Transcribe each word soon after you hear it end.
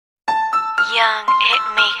Young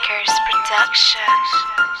Hitmakers Production.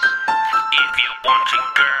 If you want your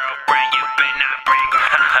girlfriend, you better not bring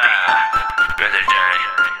her. Brother Johnny.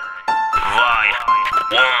 Volume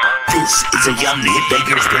 1. This is a Young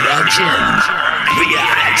Hitmakers Production.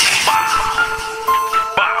 Wreckage.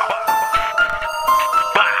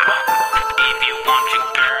 If you want your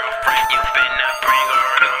girlfriend, you better not bring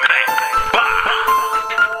her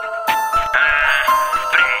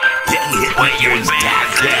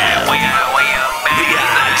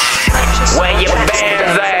Where your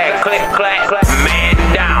bands at? Click, clack, clack, man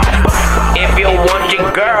down. If you want your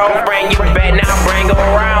girlfriend, you better not bring her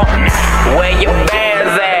around. Where your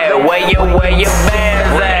bands at? Where your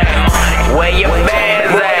bands at? Where your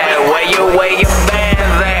bands at? Where your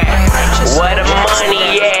bands at? Where the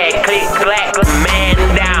money at? Click, clack, clack, man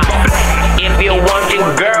down. If you want your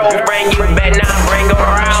girlfriend, you better not bring her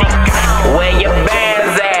around. Where your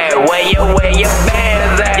bands at? Where your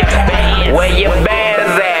bands at? Where your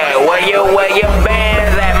bands at? Where your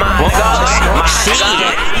bands at, my shit?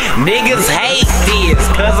 Niggas hate this,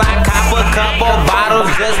 cause I cop a couple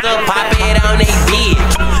bottles just to pop it on they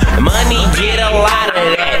bitch. Money get a lot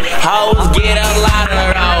of that, hoes get a lot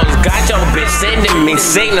of those. Got your bitch sending me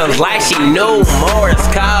signals like she knew Morse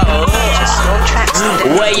code.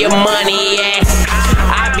 Where your money at?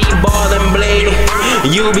 I be ballin' bleed,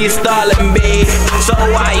 you be stallin' big. So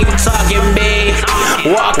why you talking big?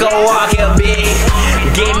 Walk here big.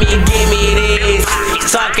 Give me this.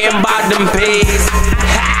 Talking about them pigs.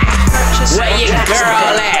 Where your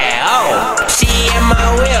girl at? Oh, she in my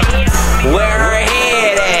whip. Where her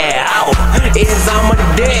head at? Oh, it's on my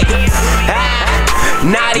dick.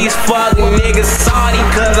 Now these fucking niggas salty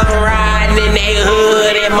cause I'm riding in they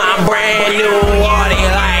hood in my brand new Audi.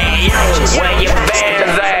 Like, yo, where your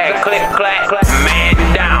bands at? Click, clack, clack, man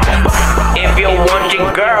down. If you want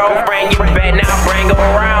your girlfriend, you better not bring her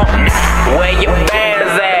around. Where your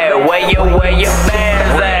bands at? Where your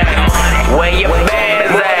bands at? Where your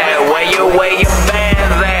bands at? Where your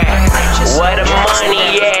bands at? Where the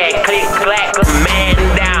money at? Click, clack, man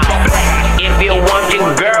down. If you want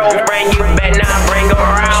your girlfriend, you better not bring her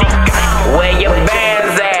around. Where your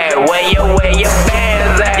bands at? Where your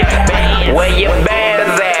bands at? Where your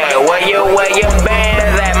bands at? Where your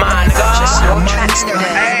bands at, my nigga?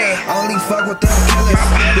 Hey, only fuck with them killers.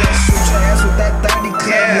 Yeah, shoot your ass with that 30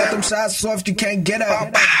 clip. Let them shots soft, you can't get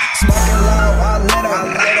up. Smoking loud, I lit up.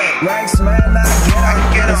 Racks, man, I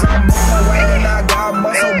get up. I'm moving weight and I got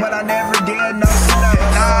muscle, but I never did no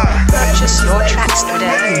sit-ups. Purchase your tracks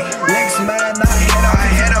today. Licks, man, I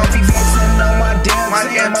hit up. He fixing on my damn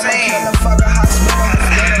team. I'm a fucking hospital.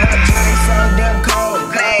 My jeans so damn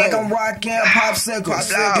cold. Like I'm rocking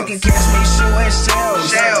popsicles. You can catch me shooting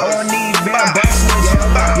shells. On these Van Bussers.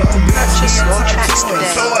 Purchase your tracks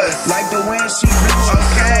today. Like the wind she blew us.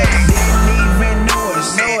 Didn't even know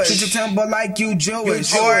us. Treat your temple like you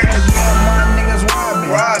Jewish. Yeah, my niggas robbing.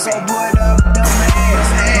 So put up them hands.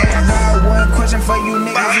 I got one question for you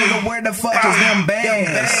niggas. Where the fuck is them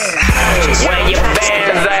bands? Where your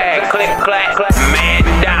bands at? Click, clack, clack, man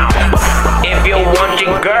down. If you want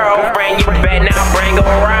your girlfriend, you better not bring her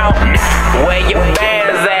around. Where your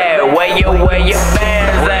bands at? Where your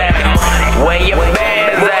bands at? Where your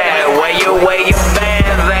bands at? Where your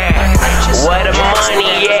bands at? Where the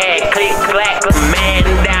money at? Click, clack, man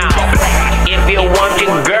down. If you want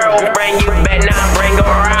your girlfriend, you better not bring her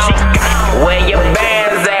around. Where your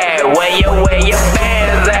bands at? Where your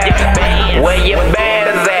bands at? Where your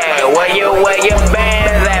bands at? Where your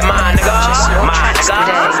bands at, my nigga?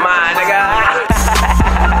 My nigga.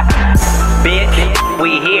 Bitch,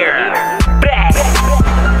 we here. Back.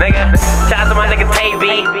 Nigga, shout out to my nigga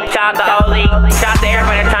TaeeBee. Shout out to Oli. Shout out to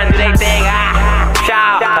everybody that's trying to do their thing.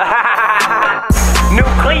 Shout out. New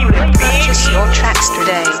Cleveland, bitch. Purchase your tracks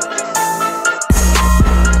today.